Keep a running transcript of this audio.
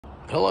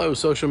Hello,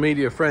 social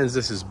media friends.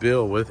 This is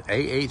Bill with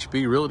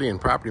AHB Realty and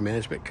Property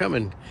Management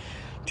coming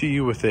to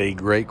you with a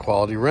great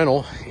quality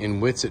rental in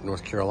Whitsett,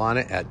 North Carolina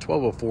at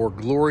 1204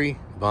 Glory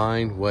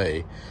Vine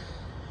Way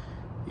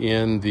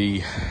in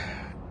the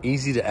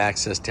easy to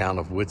access town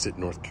of Whitsett,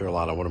 North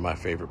Carolina, one of my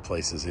favorite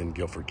places in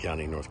Guilford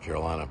County, North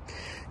Carolina.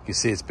 You can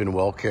see it's been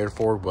well cared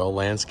for, well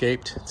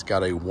landscaped. It's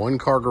got a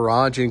one-car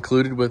garage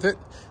included with it,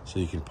 so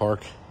you can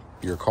park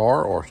your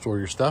car or store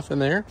your stuff in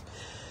there.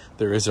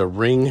 There is a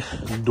Ring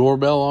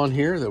doorbell on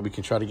here that we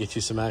can try to get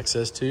you some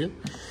access to.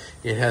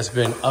 It has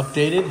been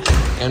updated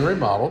and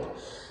remodeled.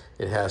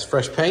 It has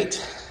fresh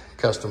paint,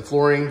 custom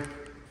flooring,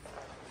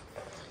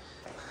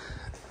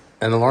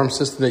 an alarm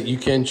system that you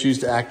can choose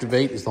to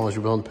activate as long as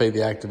you're willing to pay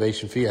the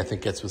activation fee. I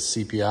think that's with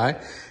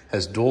CPI.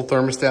 Has dual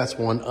thermostats,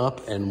 one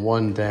up and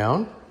one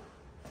down.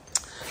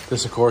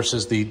 This, of course,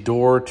 is the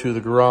door to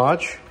the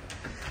garage.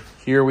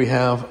 Here we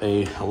have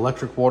a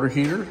electric water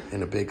heater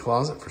and a big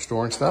closet for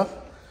storing stuff.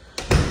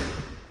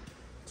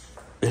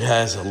 It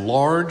has a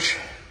large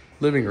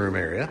living room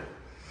area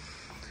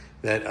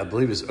that I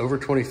believe is over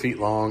 20 feet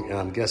long, and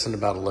I'm guessing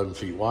about 11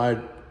 feet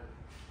wide.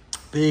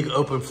 Big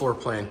open floor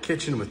plan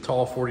kitchen with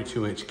tall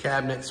 42-inch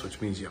cabinets, which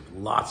means you have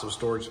lots of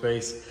storage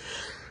space.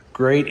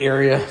 Great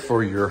area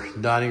for your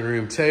dining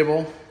room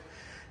table.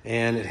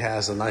 And it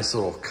has a nice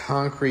little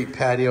concrete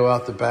patio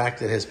out the back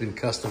that has been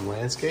custom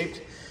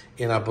landscaped.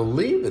 And I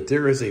believe that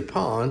there is a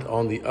pond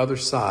on the other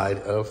side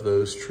of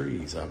those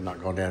trees. I've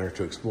not gone down there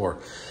to explore.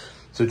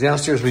 So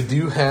downstairs we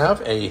do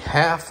have a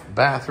half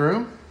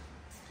bathroom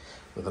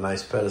with a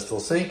nice pedestal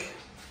sink.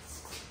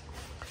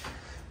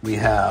 We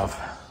have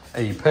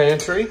a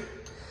pantry,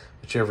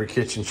 which every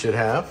kitchen should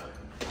have,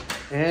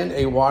 and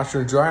a washer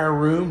and dryer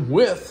room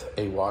with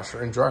a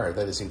washer and dryer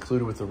that is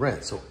included with the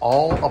rent. So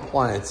all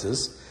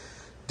appliances,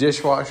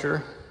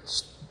 dishwasher,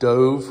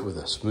 stove with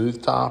a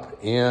smooth top,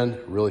 and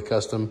really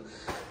custom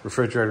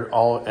refrigerator,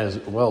 all as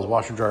well as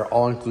washer and dryer,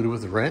 all included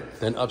with the rent.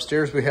 Then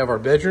upstairs we have our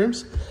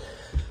bedrooms.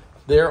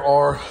 There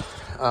are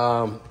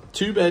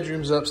 2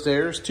 bedrooms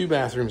upstairs, 2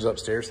 bathrooms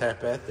upstairs, half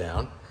bath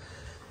down,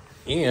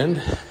 and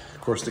of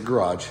course the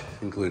garage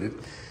included.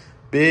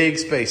 Big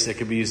space that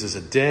could be used as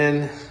a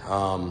den.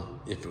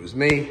 If it was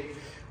me,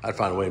 I'd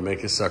find a way to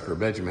make this sucker a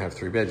bedroom and have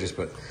 3 bedrooms,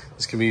 but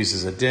this can be used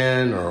as a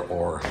den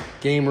or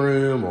game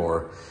room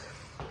or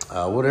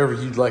whatever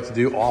you'd like to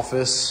do,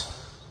 office,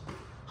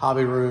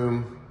 hobby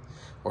room,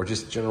 or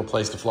just a general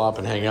place to flop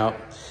and hang out.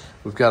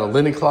 We've got a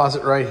linen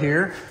closet right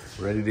here,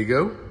 ready to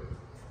go.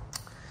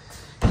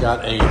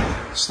 Got a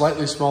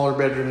slightly smaller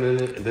bedroom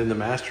than the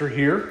master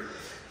here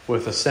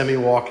with a semi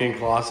walk-in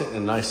closet and a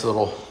nice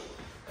little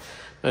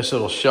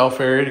shelf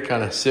area to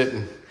kind of sit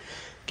and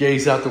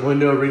gaze out the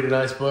window, read a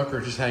nice book, or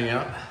just hang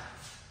out.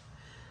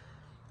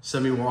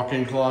 Semi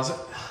walk-in closet.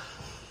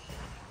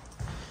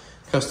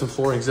 Custom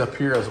flooring's up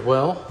here as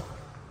well.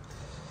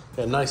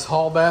 Got a nice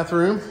hall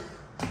bathroom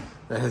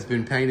that has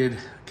been painted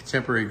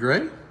contemporary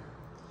gray.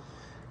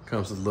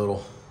 Comes with a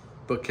little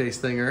bookcase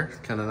thing there,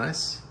 kind of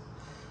nice.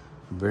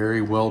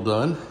 Very well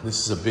done.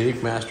 This is a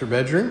big master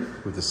bedroom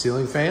with a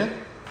ceiling fan.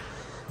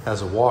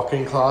 Has a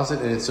walk-in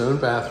closet and its own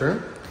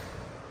bathroom.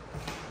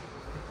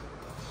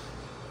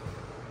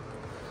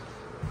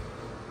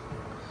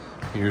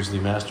 Here's the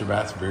master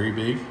bath, very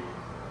big.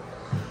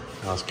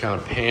 Now let's kind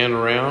of pan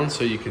around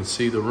so you can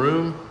see the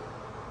room.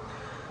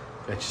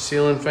 Got your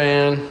ceiling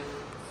fan.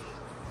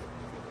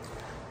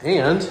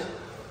 And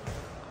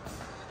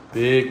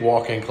big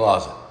walk-in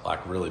closet,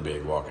 like really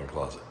big walk-in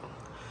closet.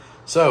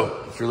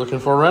 So if you're looking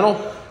for a rental,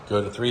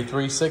 go to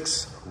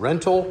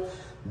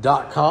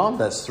 336rental.com.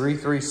 That's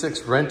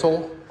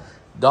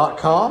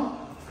 336rental.com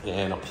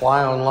and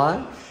apply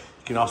online. You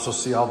can also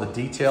see all the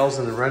details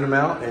and the rent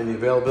amount and the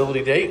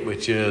availability date,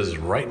 which is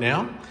right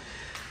now.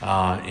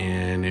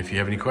 And if you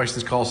have any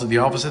questions, call us at the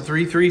office at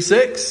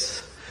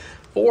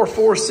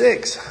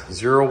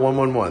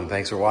 336-446-0111.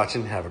 Thanks for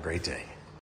watching. Have a great day.